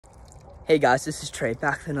Hey guys, this is Trey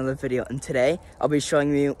back with another video, and today I'll be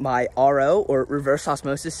showing you my RO or reverse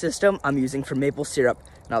osmosis system I'm using for maple syrup,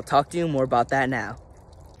 and I'll talk to you more about that now.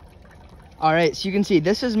 Alright, so you can see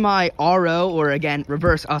this is my RO or again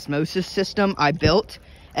reverse osmosis system I built,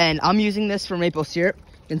 and I'm using this for maple syrup.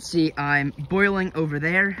 You can see I'm boiling over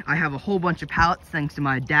there. I have a whole bunch of pallets thanks to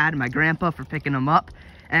my dad and my grandpa for picking them up,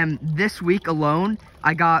 and this week alone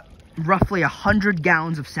I got roughly 100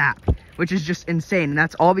 gallons of sap, which is just insane. And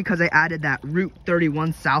that's all because I added that Route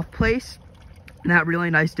 31 South place and that really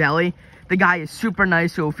nice deli. The guy is super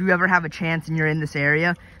nice, so if you ever have a chance and you're in this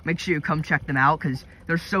area, make sure you come check them out because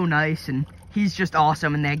they're so nice and he's just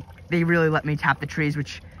awesome, and they really let me tap the trees,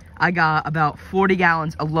 which I got about 40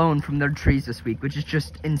 gallons alone from their trees this week, which is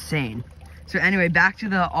just insane. So anyway, back to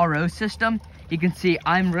the RO system. You can see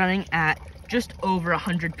I'm running at just over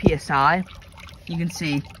 100 psi. You can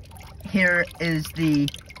see here is the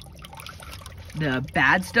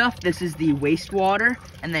bad stuff. This is the wastewater,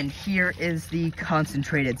 and then here is the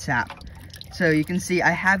concentrated sap. So you can see I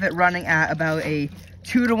have it running at about a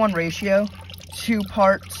 2-to-1 ratio, 2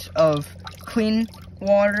 parts of clean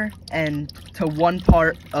water and to 1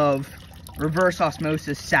 part of reverse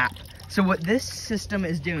osmosis sap. So what this system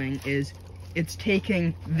is doing is it's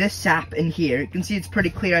taking this sap in here. You can see it's pretty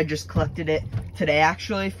clear. I just collected it today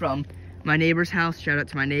actually from my neighbor's house. Shout out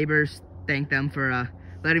to my neighbors. Thank them for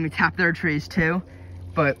letting me tap their trees too.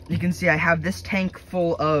 But you can see I have this tank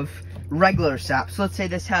full of regular sap. So let's say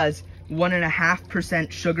this has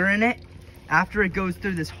 1.5% sugar in it. After it goes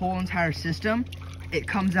through this whole entire system, it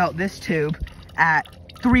comes out this tube at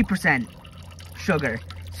 3% sugar.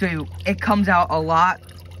 So it comes out a lot,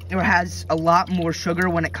 or has a lot more sugar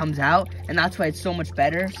when it comes out, and that's why it's so much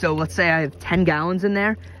better. So let's say I have 10 gallons in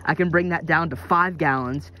there, I can bring that down to 5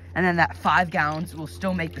 gallons, and then that 5 gallons will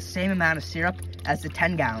still make the same amount of syrup as the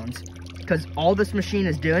 10 gallons. Because all this machine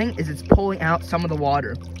is doing is it's pulling out some of the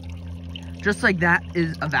water. Just like that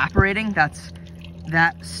is evaporating,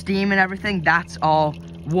 that steam and everything, that's all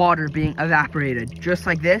water being evaporated. Just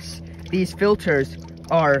like this, these filters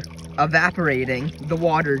are evaporating the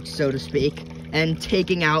water, so to speak, and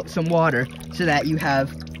taking out some water so that you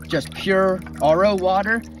have just pure RO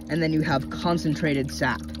water, and then you have concentrated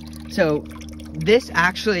sap. So this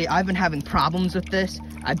actually, I've been having problems with this.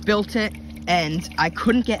 I built it and I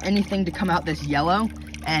couldn't get anything to come out this yellow,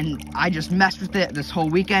 and I just messed with it this whole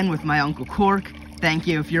weekend with my Uncle Cork. Thank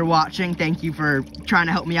you if you're watching. Thank you for trying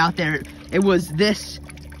to help me out there. It was this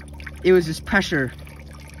pressure,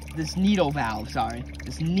 this needle valve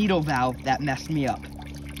that messed me up.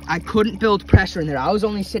 I couldn't build pressure in there. I was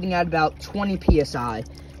only sitting at about 20 psi,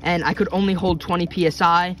 and I could only hold 20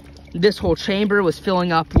 psi. This whole chamber was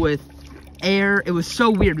filling up with air. It was so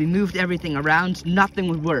weird. We moved everything around. Nothing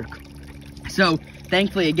would work. So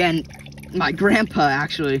thankfully, again, my grandpa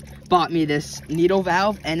actually bought me this needle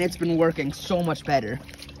valve, and it's been working so much better.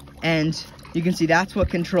 And you can see that's what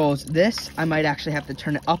controls this. I might actually have to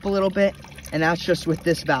turn it up a little bit, and that's just with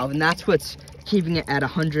this valve, and that's what's keeping it at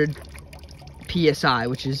 100 psi,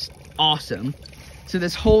 which is awesome. So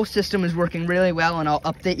this whole system is working really well, and I'll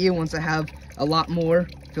update you once I have a lot more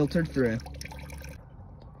filtered through.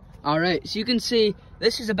 Alright, so you can see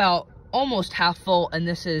this is about almost half full, and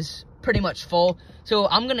this is pretty much full. So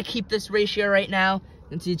I'm gonna keep this ratio right now. You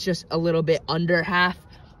can see it's just a little bit under half.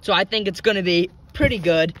 So I think it's gonna be pretty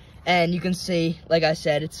good. And you can see, like I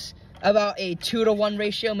said, it's about a 2-to-1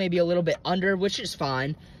 ratio, maybe a little bit under, which is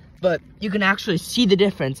fine. But you can actually see the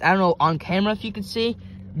difference. I don't know on camera if you can see.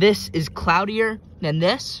 This is cloudier than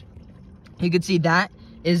this. You can see that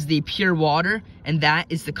is the pure water, and that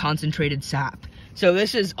is the concentrated sap. So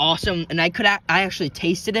this is awesome, and I actually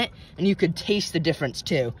tasted it, and you could taste the difference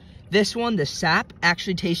too. This one, the sap,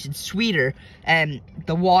 actually tasted sweeter, and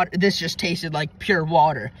the water, this just tasted like pure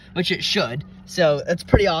water, which it should. So that's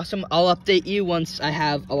pretty awesome. I'll update you once I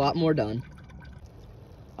have a lot more done.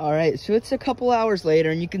 All right, so it's a couple hours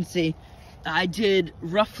later, and you can see I did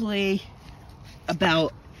roughly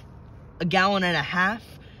about 1.5 gallons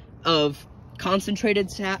of concentrated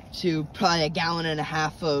sap to probably 1.5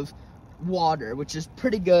 gallons of water, which is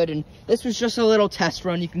pretty good. And this was just a little test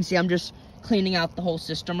run. You can see I'm just cleaning out the whole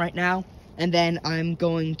system right now, and then I'm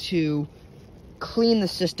going to clean the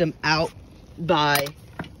system out by,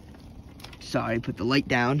 sorry, put the light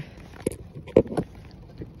down,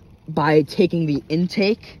 by taking the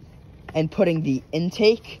intake and putting the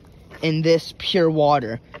intake in this pure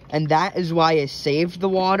water. And that is why I saved the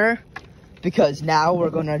water, because now we're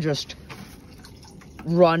gonna just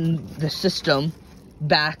run the system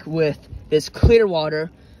back with this clear water,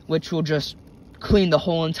 which will just clean the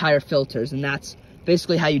whole entire filters, and that's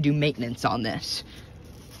basically how you do maintenance on this.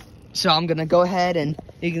 So I'm gonna go ahead, and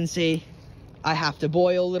you can see I have to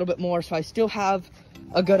boil a little bit more, so I still have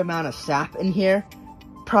a good amount of sap in here.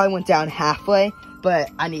 Probably went down halfway, but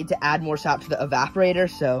I need to add more sap to the evaporator,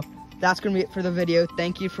 so that's gonna be it for the video.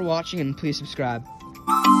 Thank you for watching, and please subscribe.